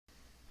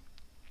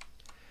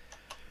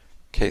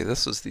Okay,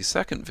 this is the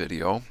second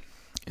video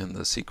in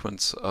the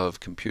sequence of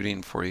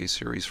computing Fourier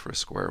series for a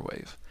square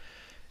wave.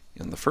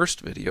 In the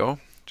first video,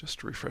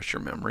 just to refresh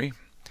your memory,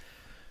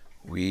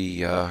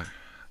 we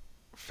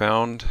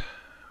found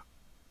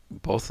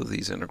both of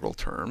these integral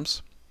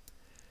terms,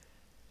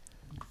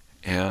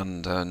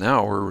 and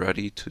now we're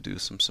ready to do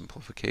some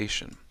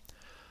simplification.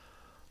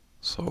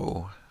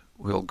 So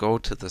we'll go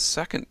to the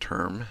second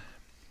term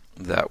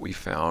that we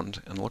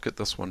found and look at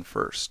this one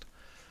first.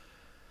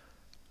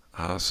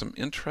 Some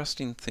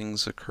interesting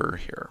things occur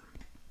here.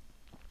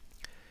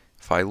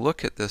 If I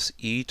look at this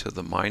e to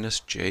the minus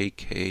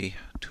jk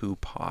 2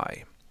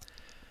 pi,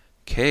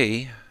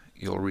 k,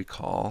 you'll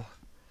recall,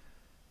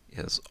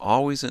 is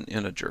always an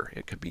integer.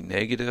 It could be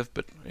negative,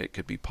 but it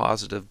could be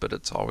positive, but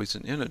it's always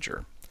an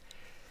integer.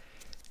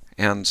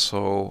 And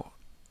so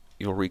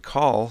you'll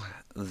recall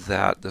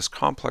that this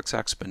complex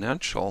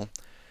exponential,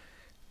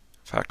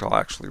 in fact, I'll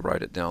actually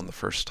write it down the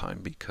first time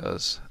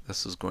because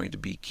this is going to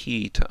be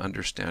key to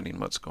understanding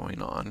what's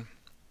going on.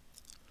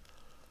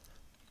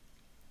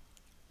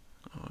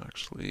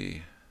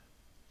 Actually,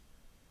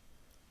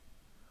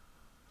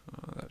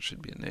 that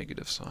should be a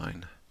negative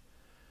sign.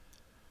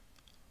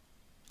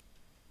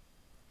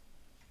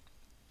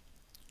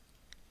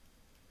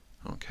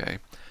 Okay,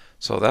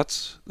 so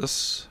that's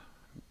this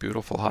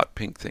beautiful hot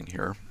pink thing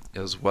here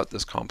is what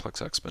this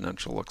complex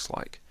exponential looks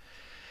like.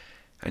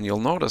 And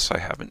you'll notice I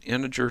have an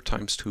integer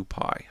times 2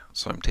 pi.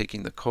 So I'm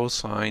taking the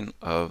cosine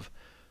of,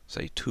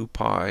 say, 2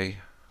 pi,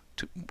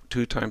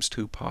 2 times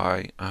 2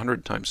 pi,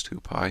 100 times 2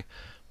 pi,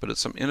 but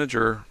it's some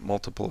integer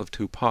multiple of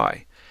 2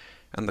 pi.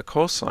 And the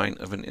cosine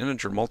of an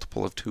integer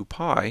multiple of 2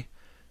 pi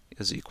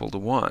is equal to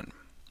 1.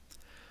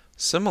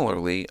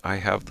 Similarly, I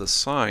have the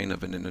sine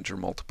of an integer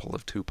multiple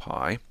of 2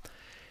 pi,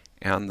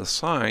 and the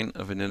sine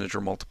of an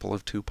integer multiple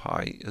of 2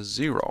 pi is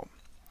 0.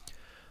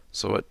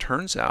 So it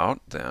turns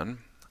out then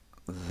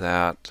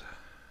that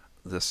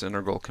this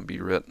integral can be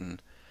written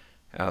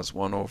as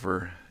 1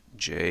 over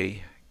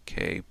j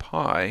k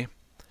pi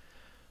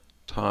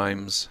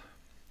times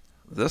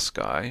this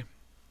guy,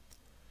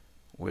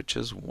 which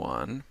is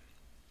 1.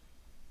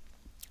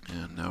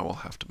 And now we'll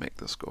have to make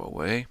this go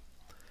away.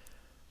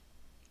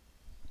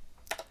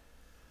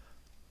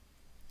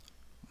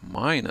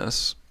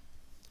 Minus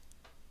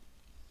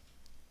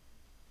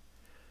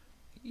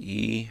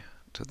e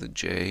to the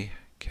j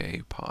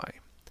k pi.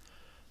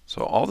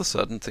 So all of a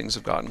sudden things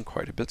have gotten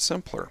quite a bit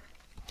simpler,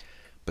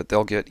 but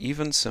they'll get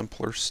even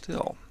simpler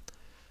still,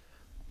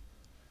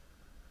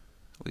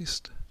 at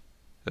least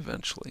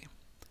eventually.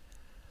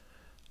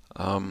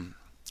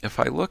 If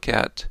I look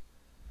at,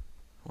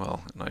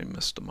 well, and I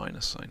missed a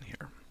minus sign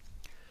here.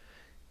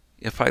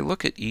 If I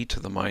look at e to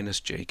the minus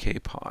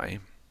jk pi,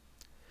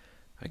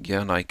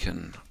 again I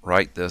can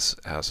write this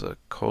as a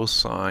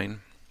cosine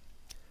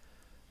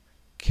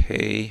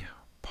k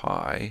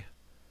pi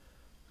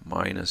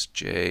minus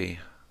j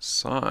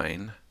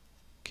sine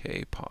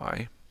k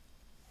pi,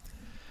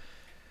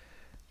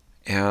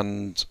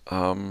 and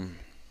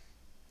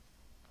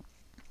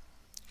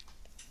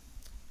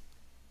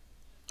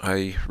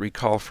I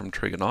recall from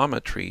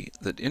trigonometry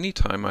that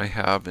anytime I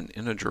have an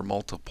integer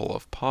multiple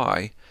of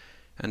pi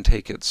and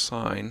take its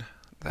sign,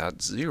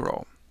 that's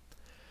 0.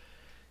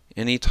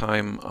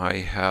 Anytime I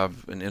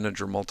have an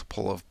integer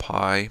multiple of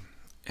pi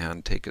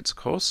and take its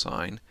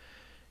cosine,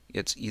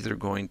 it's either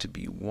going to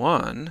be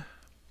 1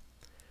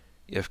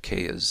 if k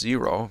is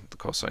 0, the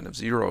cosine of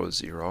 0 is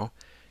 0.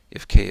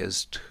 If k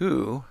is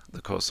 2, the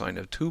cosine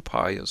of 2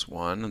 pi is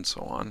 1, and so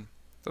on.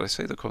 Did I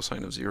say the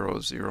cosine of 0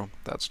 is 0?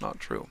 That's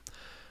not true.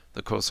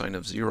 The cosine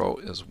of 0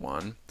 is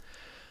 1.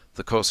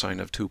 The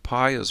cosine of 2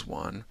 pi is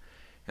 1.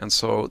 And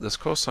so this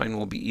cosine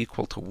will be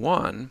equal to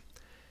 1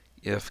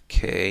 if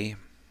k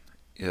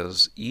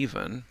is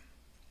even.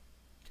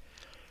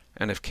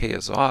 And if k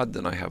is odd,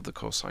 then I have the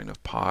cosine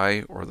of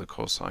pi or the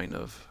cosine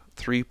of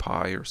 3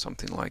 pi or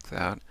something like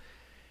that.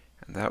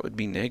 And that would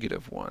be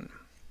negative 1.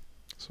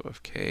 So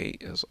if k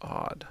is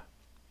odd.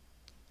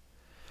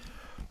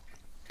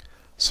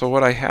 So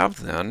what I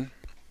have then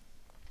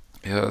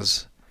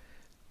is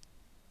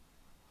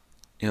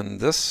in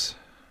this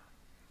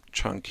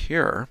chunk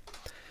here,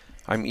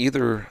 I'm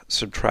either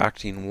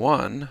subtracting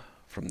 1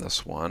 from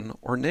this one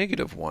or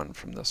negative 1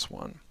 from this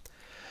one.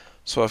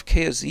 So if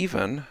k is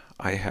even,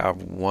 I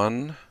have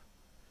 1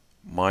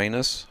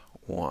 minus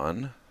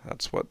 1.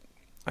 That's what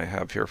I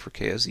have here for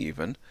k is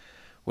even,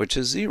 which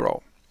is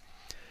 0.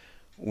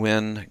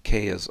 When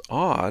k is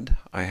odd,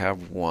 I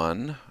have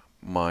 1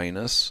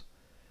 minus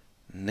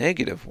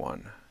negative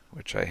 1,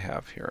 which I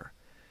have here.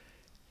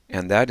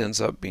 And that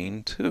ends up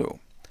being 2.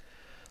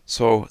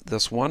 So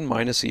this 1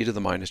 minus e to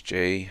the minus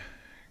j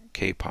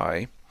k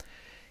pi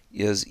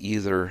is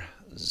either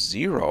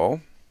 0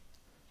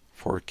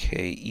 for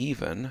k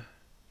even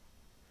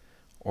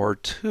or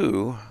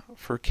 2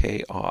 for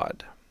k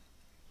odd.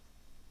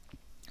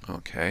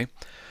 Okay.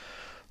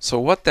 So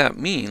what that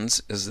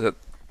means is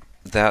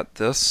that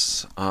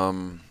this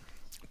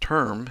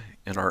term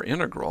in our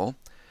integral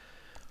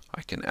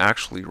I can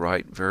actually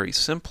write very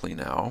simply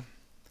now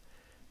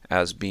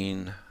as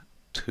being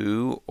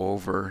 2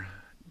 over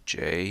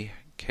j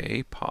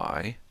k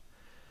pi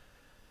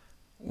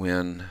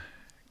when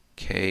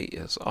k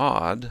is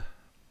odd,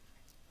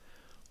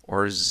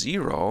 or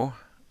 0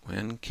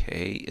 when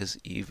k is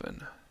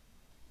even.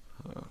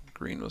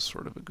 Green was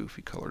sort of a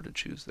goofy color to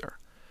choose there.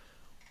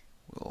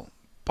 We'll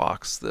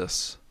box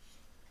this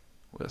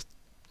with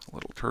a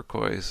little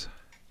turquoise,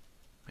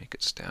 make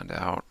it stand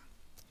out.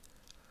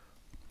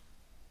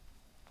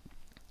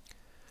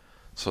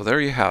 So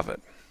there you have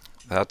it.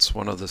 That's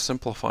one of the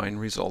simplifying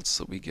results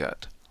that we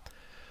get.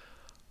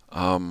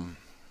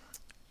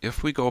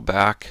 If we go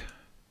back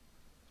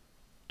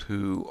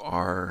to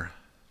our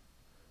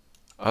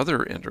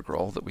other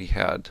integral that we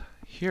had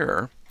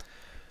here,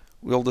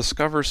 we'll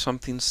discover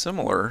something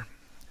similar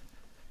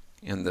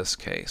in this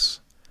case.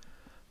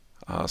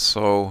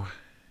 So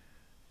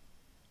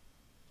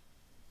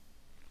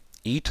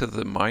e to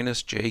the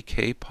minus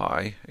jk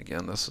pi,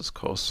 again this is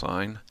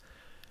cosine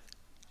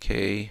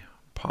k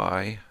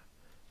pi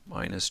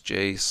minus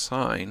j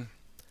sine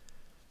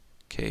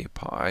k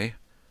pi.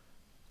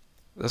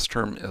 This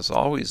term is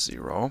always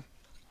 0.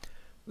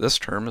 This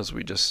term, as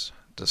we just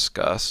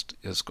discussed,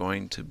 is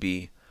going to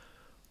be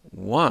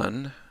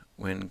 1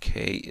 when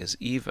k is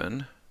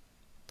even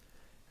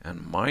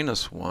and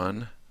minus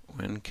 1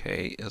 when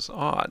k is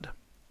odd.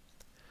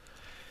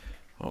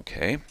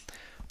 Okay,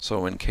 so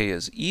when k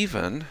is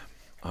even,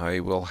 I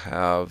will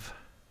have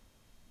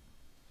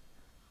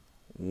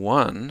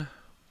 1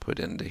 put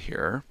into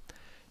here,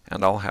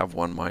 and I'll have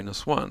 1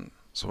 minus 1.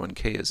 So when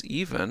k is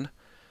even,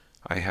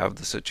 I have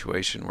the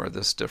situation where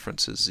this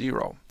difference is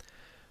 0.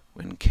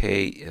 When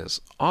k is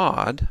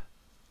odd,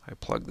 I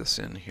plug this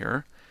in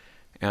here,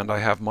 and I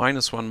have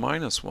minus 1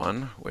 minus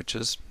 1, which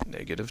is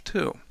negative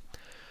 2.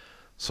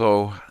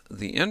 So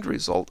the end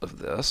result of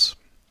this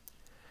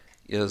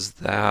is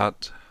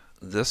that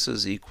this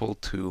is equal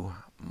to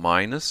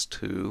minus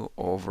 2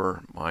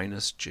 over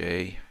minus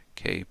j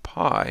k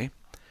pi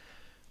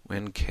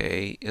when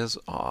k is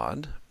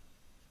odd,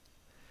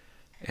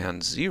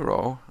 and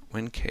 0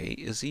 when k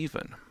is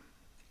even.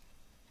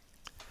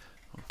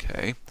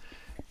 Okay,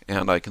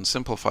 and I can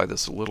simplify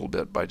this a little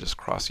bit by just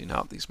crossing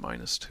out these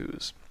minus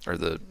 2's, or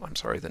the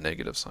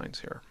negative signs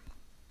here.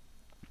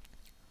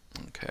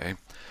 Okay,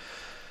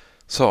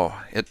 so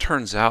it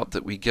turns out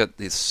that we get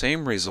the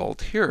same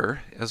result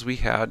here as we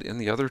had in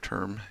the other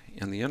term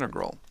in the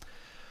integral.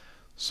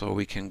 So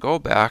we can go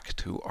back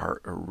to our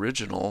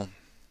original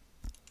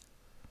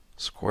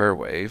square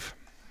wave,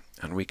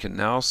 and we can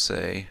now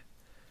say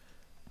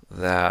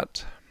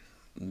that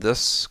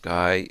this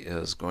guy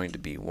is going to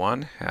be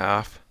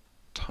 1/2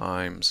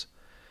 times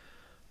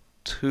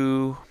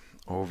 2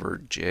 over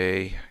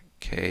j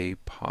k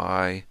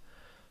pi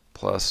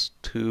plus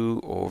 2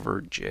 over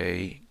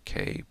j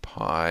k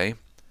pi,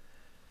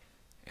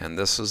 and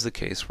this is the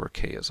case where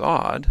k is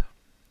odd,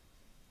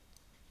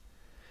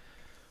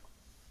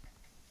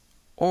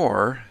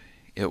 or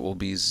it will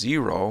be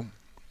 0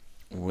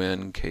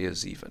 when k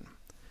is even.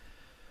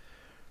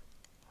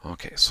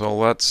 Okay, so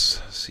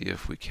let's see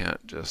if we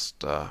can't just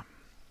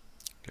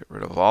get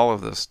rid of all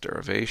of this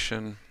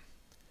derivation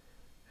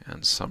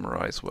and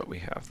summarize what we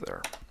have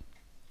there.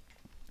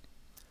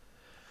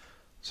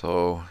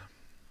 So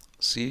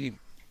c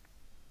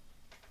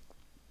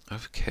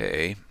of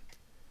k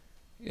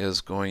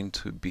is going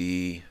to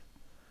be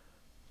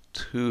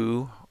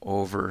 2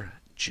 over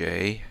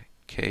j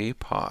k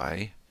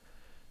pi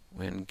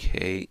when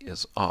k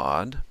is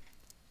odd,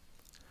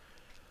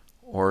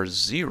 or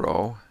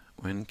 0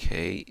 when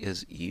k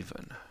is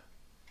even.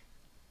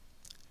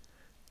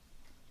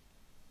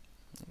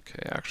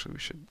 Okay, actually we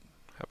should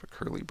have a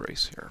curly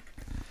brace here.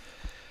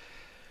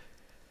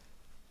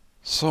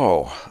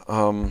 So,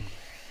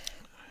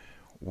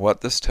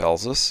 what this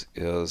tells us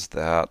is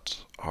that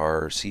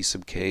our c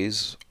sub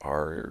k's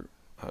are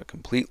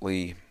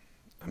completely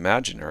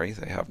imaginary.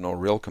 They have no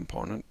real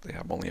component. They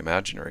have only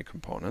imaginary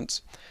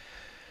components.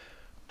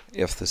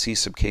 If the c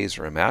sub k's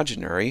are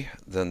imaginary,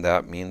 then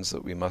that means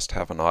that we must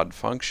have an odd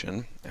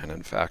function. And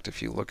in fact,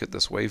 if you look at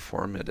this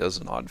waveform, it is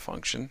an odd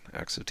function.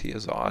 X of t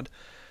is odd.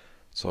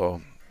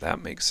 So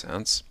that makes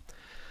sense.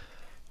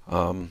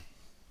 I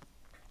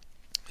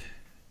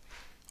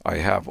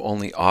have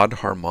only odd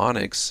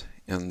harmonics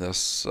in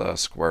this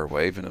square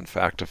wave, and in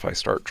fact, if I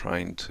start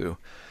trying to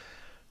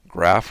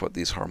graph what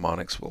these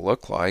harmonics will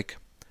look like,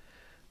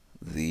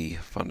 the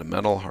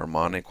fundamental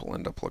harmonic will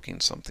end up looking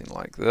something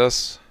like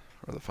this,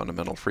 or the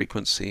fundamental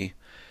frequency.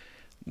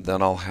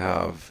 Then I'll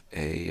have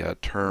a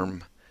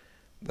term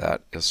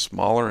that is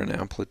smaller in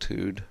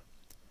amplitude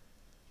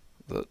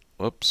that,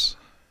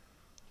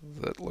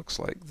 that looks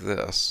like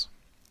this,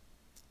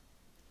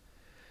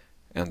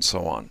 and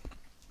so on.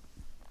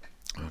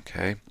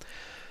 Okay,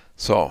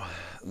 so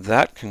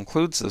that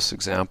concludes this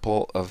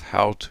example of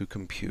how to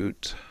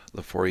compute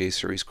the Fourier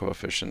series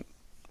coefficient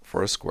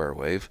for a square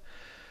wave.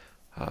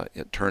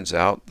 It turns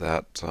out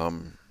that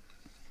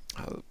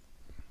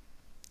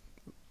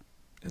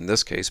in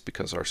this case,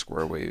 because our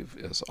square wave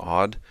is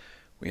odd,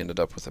 we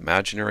ended up with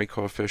imaginary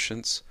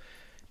coefficients.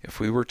 If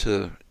we were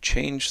to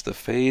change the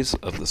phase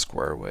of the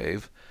square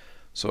wave,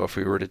 so if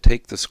we were to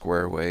take the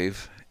square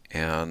wave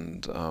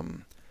and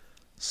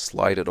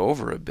slide it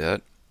over a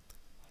bit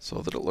so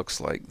that it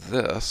looks like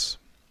this.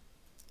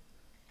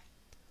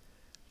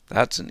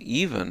 That's an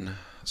even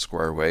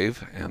square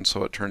wave, and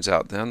so it turns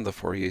out then the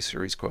Fourier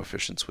series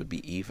coefficients would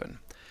be even.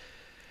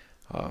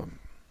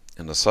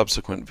 In a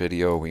subsequent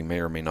video, we may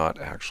or may not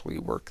actually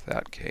work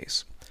that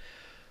case.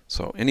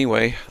 So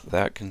anyway,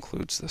 that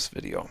concludes this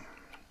video.